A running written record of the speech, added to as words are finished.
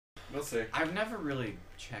We'll see. I've never really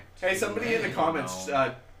checked. Hey, somebody in the comments,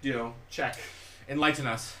 you know, check. Enlighten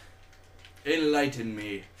us. Enlighten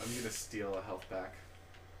me. I'm gonna steal a health pack.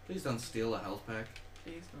 Please don't steal a health pack.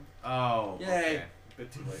 Please don't. Oh. Yay. Okay. A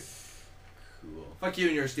bit too late. Cool. Fuck you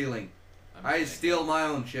and your stealing. I kidding. steal my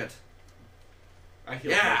own shit. I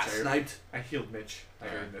healed Yeah, Mitch. sniped. I healed Mitch. I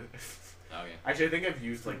Alright. earned it. Oh yeah. Actually, I think I've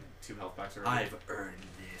used like 2 health packs already. I've earned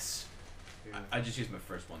this. Yeah. I just used my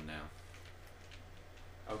first one now.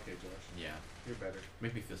 Okay, Josh. Yeah. You're better.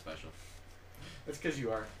 Make me feel special. That's because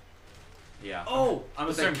you are. Yeah. Oh, I'm a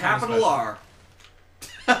with a certain kind of capital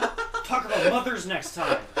special. R. Talk about mothers next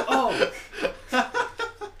time. Oh.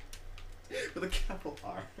 With a capital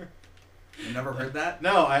R. You never heard that?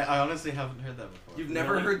 No, I honestly haven't heard that before. You've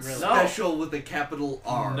never Really? heard Really? special with a capital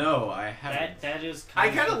R. No, I haven't. That is. I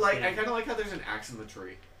Kind kind of of like. thing. I kind of like how there's an axe in the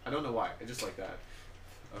tree. I don't know why. I just like that.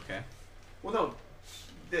 Okay. Well,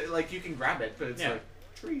 no, like you can grab it, but it's Yeah. like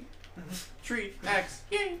tree. Tree X.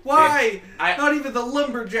 Yay. Why? I- Not even the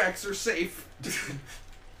lumberjacks are safe.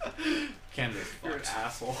 Candace. You're an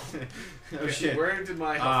asshole. Oh Okay, shit. Where did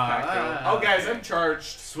my health pack go? Oh, guys, okay. I'm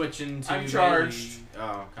charged. Switching to. I'm charged. maybe-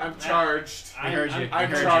 Oh. Okay. I'm charged. We heard you. I'm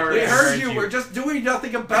We heard charged. you. We heard you. We're just doing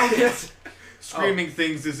nothing about it. Screaming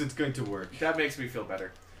things isn't going to work. That makes me feel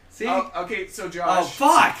better. See? Oh, okay, so Oh, Josh.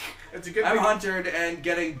 fuck! It's a good I'm thing. hunted and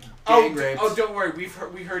getting Oh, gang raped. don't worry.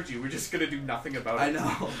 We heard you. We're just gonna do nothing about it. I know.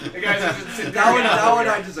 Hey guys, I'm just sitting That one, there. that one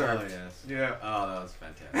I Oh deserved. yes. Yeah. Oh, that was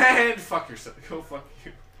fantastic. And fuck yourself. Go fuck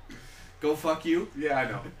you. Go fuck you. Yeah,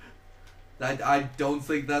 I know. I don't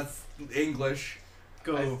think that's English.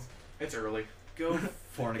 Go. It's early. Go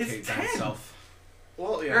fornicate It's down 10. yourself.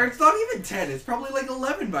 Well, Or yeah. it's not even 10. It's probably like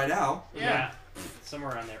 11 by now. Yeah.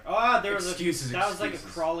 Somewhere around there. Oh, there was Excuses, That was like a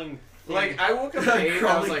excuses. crawling. Thing. Like I woke up at 8 and I was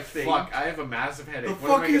Crawling like, thing. fuck, I have a massive headache. The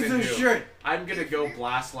What fuck am I is gonna this do? shit? I'm gonna go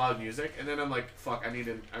blast loud music, and then I'm like, fuck, I'm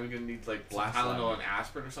gonna need like some Blast Tylenol loud. and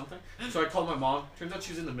aspirin or something. So I called my mom. Turns out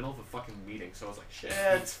she was in the middle of a fucking meeting, so I was like, shit.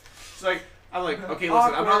 She's like, I'm like, okay,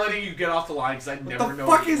 listen, I'm not Awkward. letting you get off the line because I never the know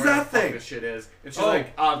fuck is where the that fuck thing? this shit is. And she's Oh,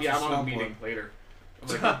 like, yeah, it's I'm a on a swamp meeting one. later.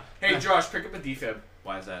 I'm like, hey Josh, pick up a defib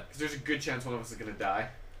Why is that? because there's a good chance one of us is gonna die.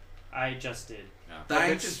 I just did. No.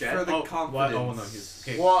 Thanks bitch is dead. for the Oh, confidence. what? Oh no, he's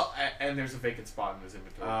okay. Well, and there's a vacant spot in his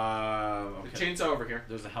inventory. The Okay. chainsaw over here.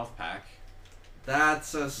 There's a health pack.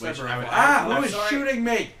 That's a Which sniper I would rifle. Ah, add- who is sorry. shooting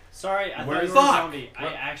me? Sorry, I Where thought you is- were a Fuck! zombie. What?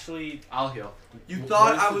 I actually. I'll heal. You Wh- thought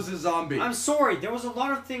what is I the- was a zombie. I'm sorry. There was a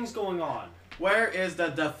lot of things going on. Where is the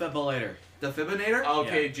defibrillator? Defibrinator?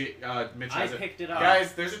 Okay, Mitch I has it. picked it up.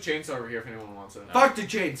 Guys, there's a chainsaw over here if anyone wants it. Fuck the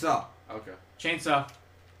chainsaw. Okay. Chainsaw.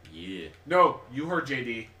 Yeah. No, you heard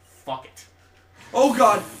JD. Fuck it. Oh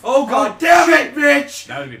god. Oh god. Damn it, Mitch.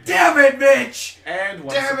 That would be. Damn it, Mitch. And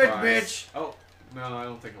one Damn it, surprise. Mitch. Oh, no, I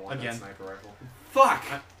don't think I want Again. that sniper rifle. Fuck.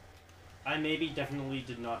 I maybe definitely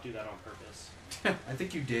did not do that on purpose. I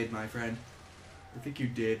think you did, my friend. I think you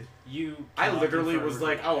did. You. I cannot literally confirm was or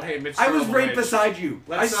like, deny oh, that. hey, Mitch. I was throw right away. beside you.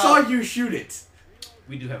 Let's, I saw you shoot it.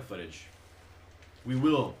 We do have footage. We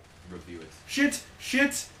will review it. Shit.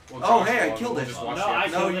 Shit. Well, Oh, Josh hey, I won. killed We'll it. just No, watch I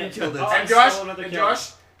the- No, killed you it. killed it. Oh, And I Josh, stole another and kill.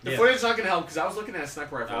 Josh, the Yeah. footage is not gonna help because I was looking at a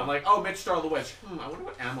sniper rifle. Oh. I'm like, oh, Mitch Star the Witch. I wonder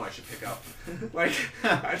what ammo I should pick up. Like,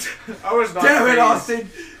 I was not. Damn it, phased. Austin.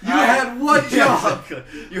 You had one job.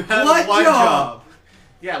 You have What one job? job.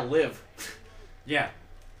 Yeah, live. Yeah.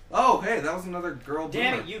 Oh, hey, that was another girl.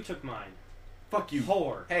 Damn boomer. it! You took mine. Fuck you.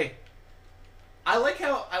 Whore. Hey, I like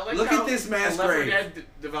Look how at this the mass Left 4 grave. Dead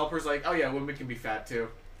developers like, oh yeah, women can be fat too.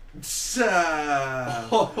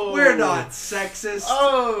 We're not sexist.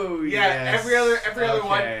 Oh Yeah, yes. every other Okay.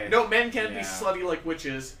 one. No, men can't be Yeah. slutty like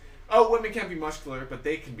witches. Oh, women can't be muscular, but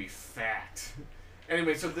they can be fat.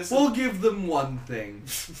 Anyway, so this We'll give them one thing.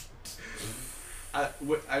 is.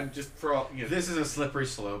 I'm just for all you know. This is a slippery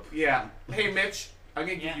slope. Yeah. Hey, Mitch, I'm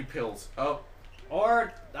gonna give Yeah. you pills. Oh,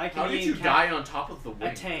 Or I can how be did you in die on top of the a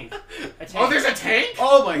wing? tank. A tank. Oh, there's a tank.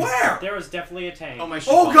 Oh my. Where? There was definitely a tank. Oh my.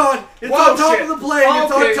 Oh god, it's Whoa, on top shit. of the plane.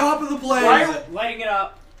 It's Okay. on top of the plane. Why- Lighting it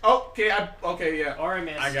up. Okay, okay, yeah. Or I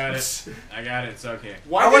missed. I got it. I got it. It's okay.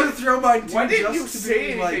 Why I want did to throw mine too. why didn't just you to say be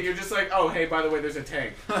anything? like, You're just like, oh, hey, by the way, there's a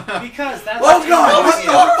tank. Because that's oh god, what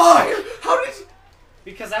the fuck? How did you?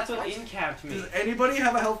 Because that's what incapped me. Does anybody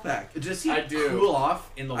have a health pack? Does he I do. cool off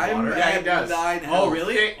in the I'm water? Yeah, he at does. 9 Oh, health.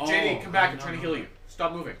 really? Okay, Oh, JD, come back. I'm no, trying to no, heal no. you.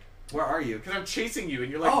 Stop moving. Where are you? Because I'm chasing you,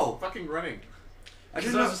 and you're like Oh. fucking running. I Because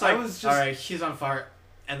didn't I know. was just like, I was just. all right, he's on fire,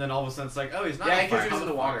 and then all of a sudden it's like, oh, he's not Yeah, on because fire. he's How in the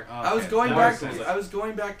fuck? water. Oh, I was okay. going That back. makes sense. I was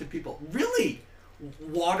going back to people. Really?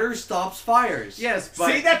 Water stops fires. Yes, but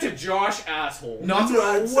Say that to Josh, asshole. Not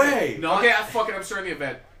No way. Not, Okay, fuck it. I'm starting the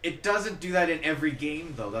event. It doesn't do that in every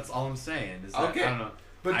game, though. That's all I'm saying. Is that, Okay. I don't know.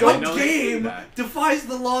 But I don't know they do game that. defies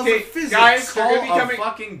the laws Okay, of physics. guys, they're Call gonna be a coming.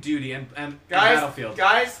 fucking duty and Guys, battlefield.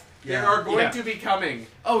 guys, they Yeah. are going Yeah. to be coming.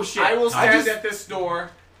 Oh shit! I will stand just- at this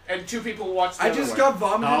door, and 2 people will watch the I other just way. got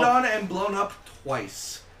vomited No. on and blown up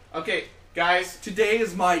twice. Okay, guys. Today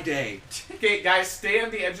is my day. Okay, guys, stay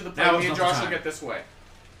on the edge of the That plane. was Me and not the Josh will time. get this way.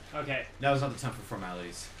 Okay. That was not the time for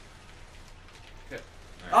formalities. Okay.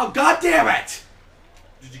 Oh, god damn it!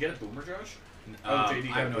 Did you get a boomer, Josh? JD I got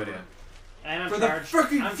have a no boomer. idea. And I'm For charged. the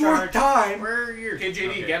freaking I'm 4th charged. time. Where are you? Okay,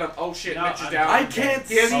 JD, get him. Oh shit, No, Mitch is I'm- down. I can't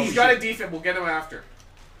He's see. got a defib. We'll get him after.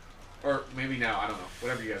 Or maybe now. I don't know.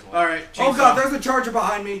 Whatever you guys want. All right. Oh chainsaw. god, there's a charger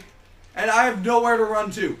behind me. And I have nowhere to run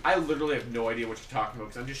to. I literally have no idea what you're talking about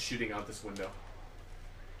because I'm just shooting out this window.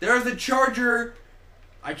 There's a charger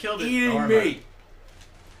I killed it. Don't eating worry about me.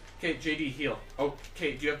 Okay, JD, heal. Oh,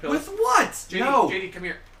 okay, do you have pills? With what? JD, No. JD, come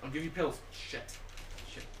here. I'll give you pills. Shit.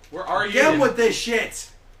 Where are you? Again with this shit.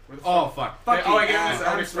 Where the Oh fuck? fuck. Fucking oh, I gave him ass. this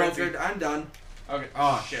I'm Onyx frenzy. smokered. I'm done. Okay.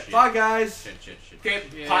 Oh, shit. shit. Bye, guys. Shit. Okay,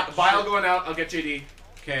 Yeah, vial shit. going out. I'll get JD.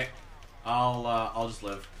 Okay. I'll just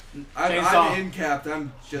live. I'm Chainsaw. in-capped.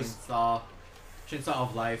 I'm just... Chainsaw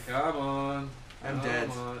of life. Come on. I'm Come dead.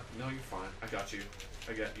 on. No, you're fine. I got you.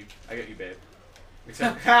 I got you, babe.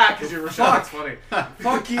 Except, because you're Rochelle. It's funny.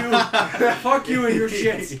 Fuck you. Fuck you and your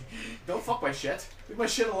shit. Don't fuck my shit. Leave my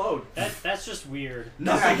shit alone. That's just weird.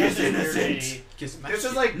 Nothing That's is just weird, innocent. Kiss my This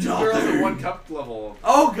is shit. like 2 Nothing. girls in 1 cup level.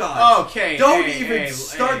 Oh god. Okay. Don't hey, even hey,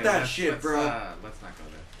 start hey, that let's- shit, let's, bro. Let's not go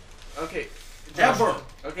there. Okay. Ever.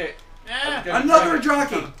 Okay. Yeah. Good. Another Okay.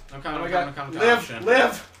 jockey. I'm coming. Oh my I'm god. coming.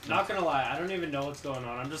 Live. Not gonna lie, I don't even know what's going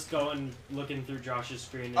on. I'm just going looking through Josh's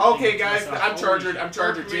screen. And Okay, thinking to guys. myself, I'm holy charged. shit. I'm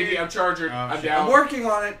charged. JD, I'm charged. Oh, I'm shit. down. I'm working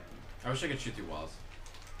on it. I wish I could shoot through walls.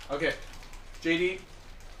 Okay. JD.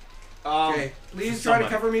 Okay. Please just try to somebody.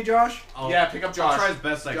 cover me, Josh. Yeah, pick up I'll Josh. try as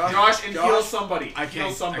best I Josh. can. Josh and Josh. heal somebody. I Heal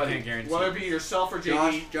can't- somebody. I can't guarantee. Whether it be yourself or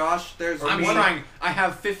JD. Josh, there's I'm me. trying. I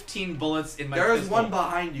have 15 bullets in my There is pistol. one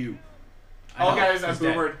behind you. I Oh, know. guys, I'm He's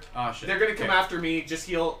dead. boomered. Oh shit. They're gonna come Okay. after me. Just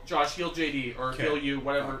heal Josh. Heal JD or Okay. heal you.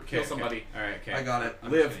 Whatever. Okay, Heal somebody. Okay. All right. Okay. I got it.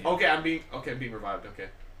 I'm Live. just gonna- Okay, I'm being revived. Okay.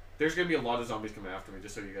 There's gonna be a lot of zombies coming after me.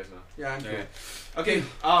 Just so you guys know. Yeah, I'm Okay. cool. Okay.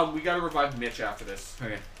 We gotta revive Mitch after this.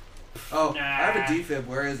 Okay. Oh, Nah. I have a defib.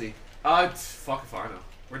 Where is he? Fuck if I know.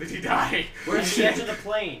 Where did he die? Where's The edge he? of the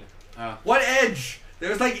plane. What edge?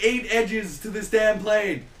 There's like 8 edges to this damn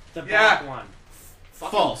plane. The Yeah. back one.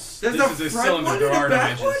 Fucking- False. There's this a is a front cylinder. one There and a are no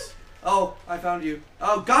back edges. one? Oh, I found you.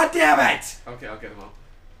 Oh, god damn it! Okay, I'll get him out.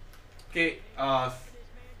 Okay.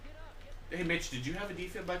 Hey Mitch, did you have a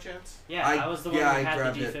defib by chance? Yeah, I was the one yeah, who I had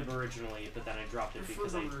grabbed the it. defib originally, but then I dropped it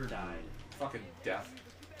because I died. Fucking death.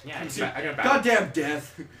 Yeah, I it's- got back. Goddamn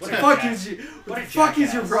death. What What a the fuck jackass. is you? What What a the fuck is your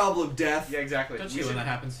jackass. problem, death? Yeah, exactly. Don't We you when should- that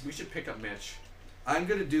happens? We should pick up Mitch. I'm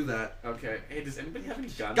gonna do that. Okay. Hey, does anybody have any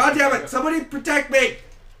guns? God damn it! Somebody protect me!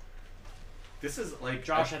 This is like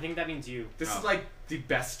Josh, I think that means you. This Oh. is like the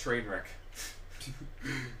best train wreck.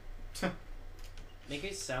 Make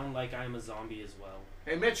it sound like I'm a zombie as well.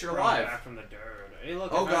 Hey Mitch, you're Brought alive. Back from the dirt. Hey,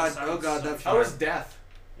 look, Oh I found god, a sound oh god, so- that's How was death?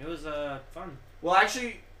 It was fun. Well,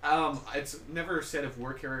 actually, it's never said if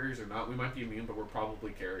we're carriers or not. We might be immune, but we're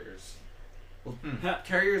probably carriers.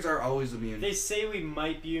 Carriers are always immune. They say we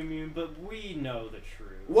might be immune, but we know the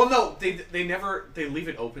truth. Well, no, they never leave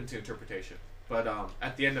it open to interpretation. But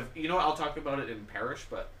at the end of what, I'll talk about it in Parish,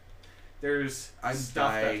 but there's I'm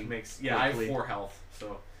stuff that dying makes I have quickly. 4 health,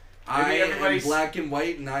 so I maybe am everybody's black and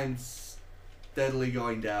white and I'm steadily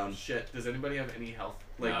going down. shit. Does anybody have any health?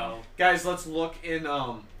 Like, No. guys, let's look in.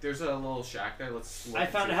 There's a little shack there. Let's. Look I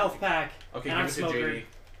and found see a if health we can- pack. Okay, and I'm give it to smokered. JD.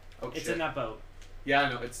 Oh It's shit. in that boat. Yeah, I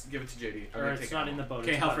know. Give it to JD. I'm Or gonna it's take not it. in the boat.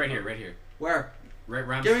 Okay, it's health by right the here, boat. right here. Where? Right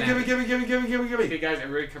round. Gimme, gimme, gimme, gimme, gimme, gimme, gimme. Okay, guys,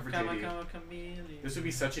 everybody come for Come on, JD. come on, chameleon. This would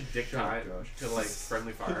be such a dick Shut up, time Josh. to like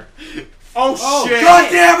friendly fire. Oh shit! god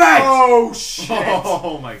damn it! Oh shit!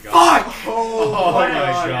 Oh my god. Fuck! Oh, my my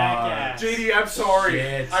god. god! JD, I'm sorry.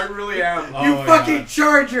 Shit. I really am. Oh You my fucking God.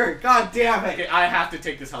 charger! God damn it! Okay, I have to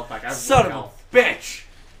take this health pack. I have Son one of health. a bitch!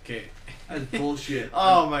 Okay. That's bullshit.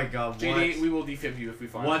 Oh my god. JD, we will defib you if we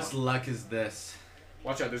find What's one. luck is this?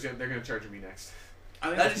 Watch out, they're gonna charge me next. I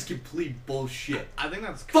think That that's, is complete bullshit. I think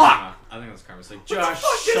that's Fuck! karma. I think that's karma. It's like, What the Josh,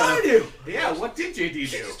 fuck did shut I up. do? Yeah, what did JD You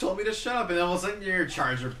do? just told me to shut up, and then all of a sudden your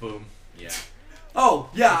charger, boom. Yeah. Oh,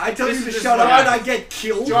 yeah, I tell This you to is just shut what up and I happens. get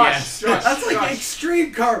killed? Josh, Yes. Josh, That's like Josh,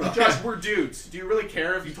 extreme karma. Josh, we're dudes. Do you really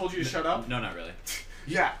care if he told you to shut up? No, not really.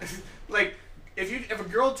 Yeah, like if you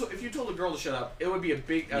told a girl to shut up, it would be a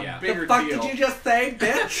Yeah. bigger The fuck deal. did you just say,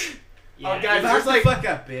 bitch? Guys, Back there's the like fuck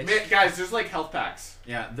up, bitch. guys, there's like health packs.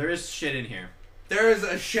 Yeah, there is shit in here. There is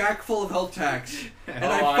a shack full of health packs, and Oh,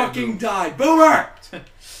 I I fucking moved. died. Boomer!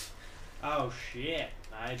 Oh shit!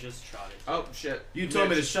 I just shot it. Oh shit! You told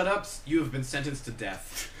me to shut up. You have been sentenced to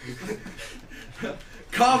death.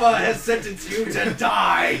 Karma has sentenced you to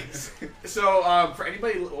die. So, for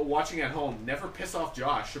anybody watching at home, never piss off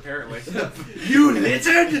Josh. Apparently, You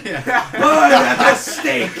littered? Burn at the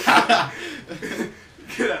stake.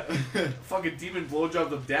 fucking demon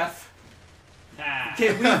blowjob of death. Ah.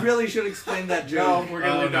 Okay, we really should explain that No, joke. we're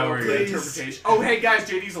gonna leave that no, one for we're the good. interpretation. Oh, hey guys,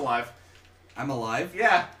 JD's alive. I'm alive?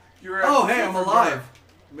 Yeah, you're. Oh, hey, I'm alive.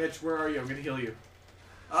 Mitch, where are you? I'm gonna heal you.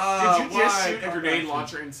 Did Why? you just shoot a Oh, grenade actually.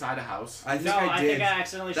 launcher inside a house? I think No, I I did. think I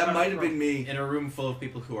accidentally shot That it might have from- been me. In a room full of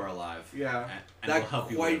people who are alive. Yeah. And will help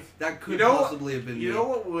you live. That could You know what- possibly have been me. You know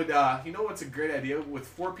what would? You know what's a great idea with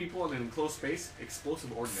 4 people in an enclosed space?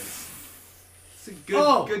 Explosive ordnance. It's a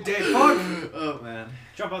good day. Fuck. Oh man.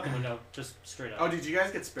 Jump out the window, just straight up. Oh, did you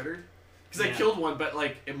guys get spittered? Because I Yeah. killed one, but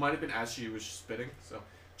like it might have been as she was spitting. So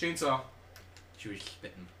chainsaw. She was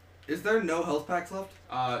spitting. Is there no health packs left?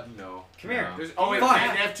 No. Come here. No. There's, oh wait, Fuck. they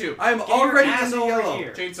have 2. I'm Get your already ass in the over yellow.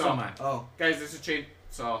 here. So Chainsaw. am I. Oh. Guys, there's a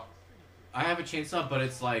chainsaw. I have a chainsaw, but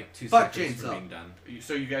it's like 2 Fuck seconds chainsaw. for being done.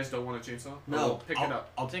 So you guys don't want a chainsaw? No. Oh, well, pick I'll, it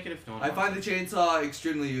up. I'll take it if no one I wants find the it. chainsaw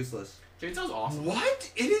extremely useless. Chainsaw's awesome.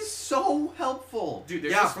 What? It is so helpful. Dude,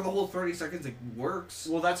 there's Yeah, this- for the whole 30 seconds it works.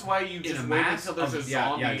 well, that's why you In just a wait mass until there's a of- yeah,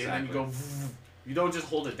 zombie yeah, and then you go. You don't just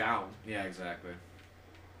hold it down. Yeah, exactly.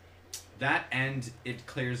 That and it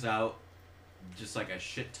clears out just like a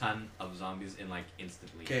shit ton of zombies in like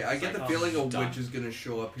instantly. Okay, I It's get like, the feeling a done. witch is gonna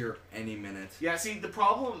show up here any minute. Yeah, see, the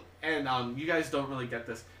problem, and you guys don't really get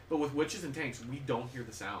this, but with witches and tanks, we don't hear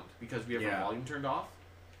the sound because we have Yeah. our volume turned off.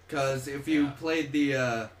 Because if you Yeah. played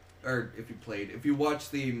the, if you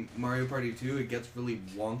watch the Mario Party 2, it gets really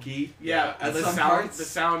wonky. Yeah, At the some sound, parts- the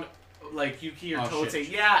sound, like you hear Oh, Toad shit,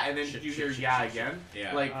 say yeah, and then shit, you shit, hear shit, yeah shit, again.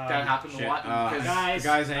 Yeah. Like that happens shit. a lot. Because, Guys,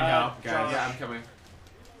 guys, ain't help, guys. yeah, I'm coming.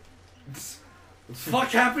 Fuck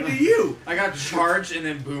happened to you? I got charged and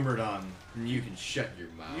then boomered on. And you can shut your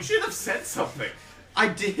mouth. You should have said something. I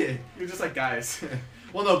did. You're just like, guys.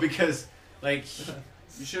 Well, no, because like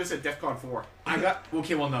You should have said DEFCON 4. I got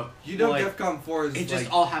okay. Well, no, You know, like, DEFCON 4 is it just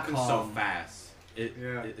like, all happened so calm. fast.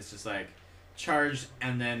 Yeah. It's just like charged,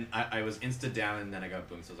 and then I was insta down, and then I got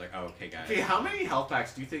boomed. So I was like, oh, okay, guys. Okay, how many health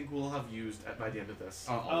packs do you think we'll have used by the end of this?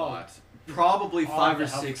 A Oh. lot. Probably All 5 the or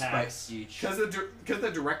health 6 packs. by each. Because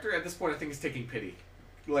the director at this point I think is taking pity.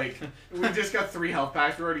 Like we just got 3 health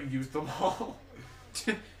packs. We already used them all.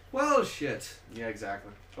 Well, shit. Yeah,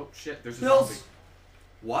 exactly. Oh shit, there's a Pills. zombie.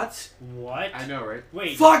 What? What? I know, right?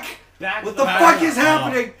 Wait. Fuck! Back What the the fuck is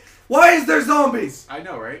happening? Why is there zombies? I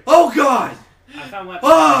know, right? Oh god! I found weapons.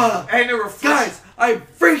 Ah! And a refresh Guys, I'm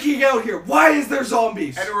freaking out here. Why is there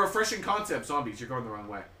zombies? and a refreshing concept. Zombies, you're going the wrong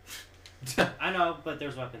way. I know, but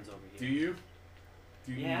there's weapons over Do here. you?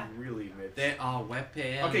 Do you Yeah. really, Mitch? They are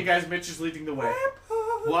weapons. Okay, guys, Mitch is leading the way.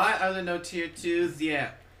 Why are there no tier 2s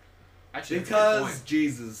yet? Actually, that's a good Because point.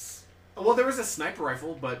 Jesus. Well, there was a sniper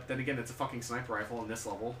rifle, but then again, it's a fucking sniper rifle on this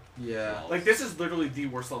level. Yeah. Like, this is literally the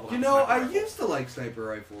worst level. You of know, sniper I rifle. used to like sniper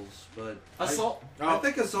rifles, but Assault. I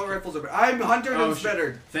think assault rifles are better. I'm hunter and shit.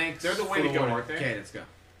 better. Thanks. They're the way for to go, warning. aren't they? Okay, let's go.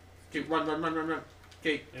 Okay, run.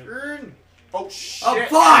 Okay. Earn. Oh shit! Oh,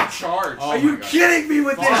 fuck! Charge. Oh Are my you God. kidding me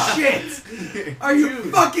with Fuck. this shit? Are you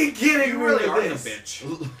Dude, fucking kidding You me really with are the this?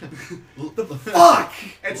 bitch. The fuck?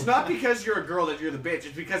 It's not because you're a girl that you're the bitch. It's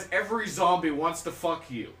because every zombie wants to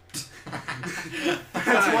fuck you.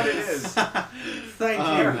 That's what it is. Thank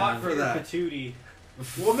Oh, you You're man. hot for for your that. patootie.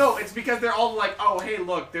 Well, no, it's because they're all like, oh, hey,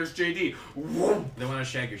 look, there's JD. Whoom. They want to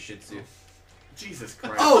shag your shit too. Jesus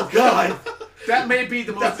Christ. Oh god, That may be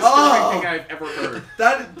the most disturbing Oh. thing I've ever heard.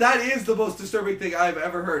 that is the most disturbing thing I've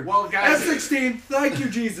ever heard. Well, guys, F-16, thank you,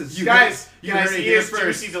 Jesus. You guys, you heard it he here is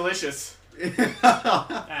first. juicy delicious.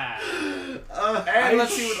 Ah. And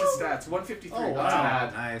let's see what the stats. 153. Oh, Not wow.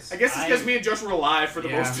 bad. Nice. I guess it's because I- me and Josh were alive for the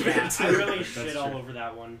Yeah. most of Yeah, it. I really That's shit all true. over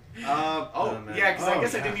that one. Oh, man. yeah, because I Oh,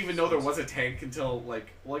 guess I yeah. didn't even know there was a tank until, like,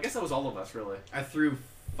 well, I guess that was all of us, really. I threw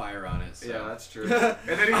fire on it. So. Yeah, that's true. And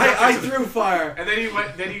then he I jumped into- threw fire. And then he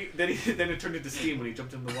went. Then it turned into steam when he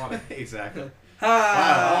jumped in the water. exactly.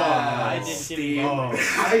 Ah, I didn't Steve. even- Oh.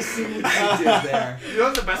 I see what you did there. You know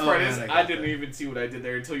what the best Oh, part man, is? I I got didn't that. even see what I did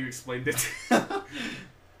there until you explained it.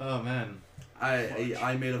 Oh man.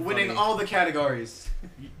 I made a Winning funny. all the categories.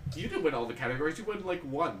 You didn't win all the categories. You won like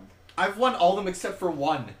one. I've won all of them except for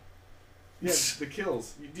one. Yeah, the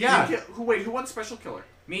kills. Yeah. Who won special killer?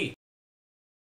 Me.